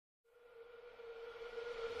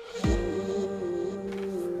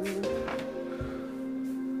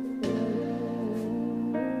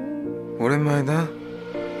오랜만이다.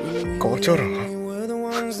 꺼져라.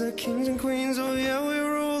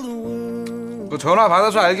 너 전화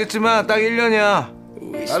받아서 알겠지만 딱 1년이야.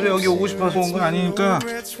 나도 여기 오고 싶어서 온 거 아니니까 딱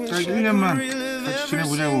 1년만 같이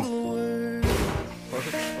지내보자고.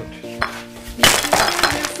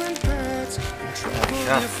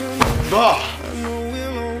 야, 너!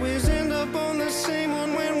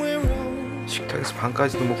 식탁에서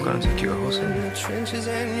방까지도 못 가는 새끼가 허세네.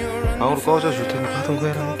 방으로 꺼져 줄 테니 하던 거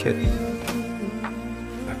해라, 걔.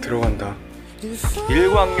 나 들어간다.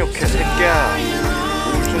 일광욕해, 새끼야.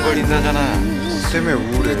 우울증 걸린다잖아. 너 때문에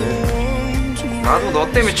우울해. 나도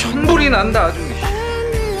너 때문에 천불이 난다, 아주.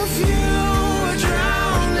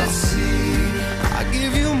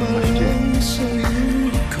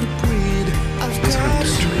 이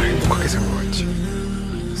사람들은 정말 행복하게 산 것 같지.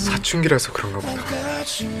 사춘기라서 그런가 보다.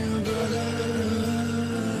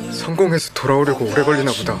 성공해서 돌아오려고 오래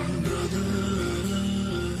걸리나 보다.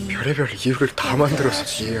 별의별 이유를 다 만들어서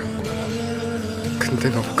이해하고. 근데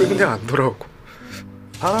너 끝내 안 돌아오고.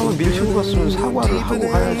 사람은 밀치고 갔으면 사과를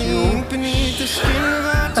하고 가야지요.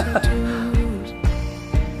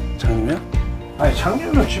 장님이야? 아니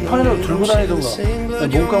장님이면 지팡이라도 들고 다니던가.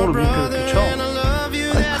 몸감으로 밀폐를 붙여.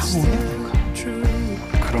 아니 가보네.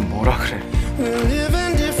 그럼 뭐라 그래?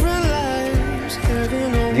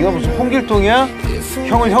 네가 무슨 홍길동이야?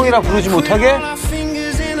 형을 형이라 부르지 못하게? 형은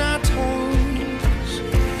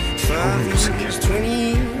무슨 일?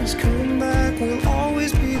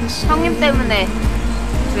 형님 때문에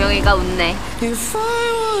조영이가 웃네.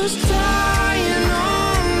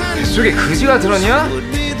 뱃속에 그지가 들었냐?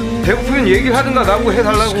 배고프면 얘기를 하든가 나보고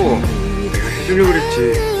해달라고. 내가 해주려고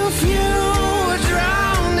그랬지.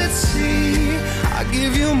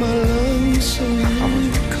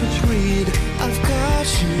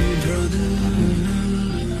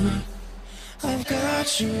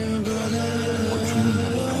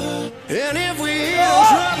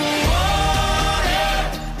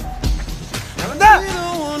 나간다!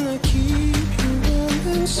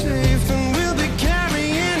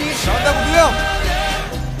 나간다고 누형!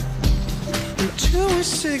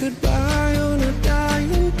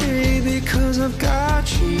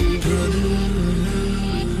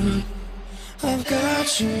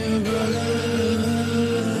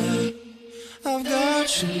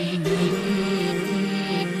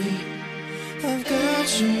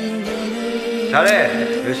 잘해,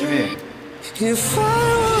 열심히.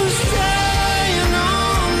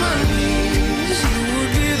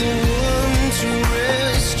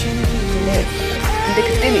 근데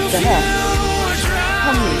그때는 있잖아.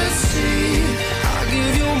 형이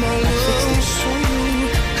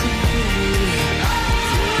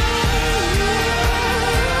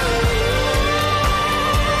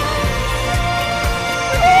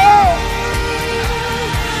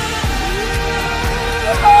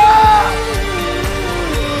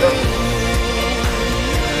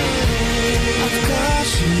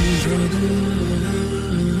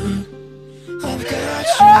I've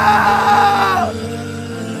got you, brother.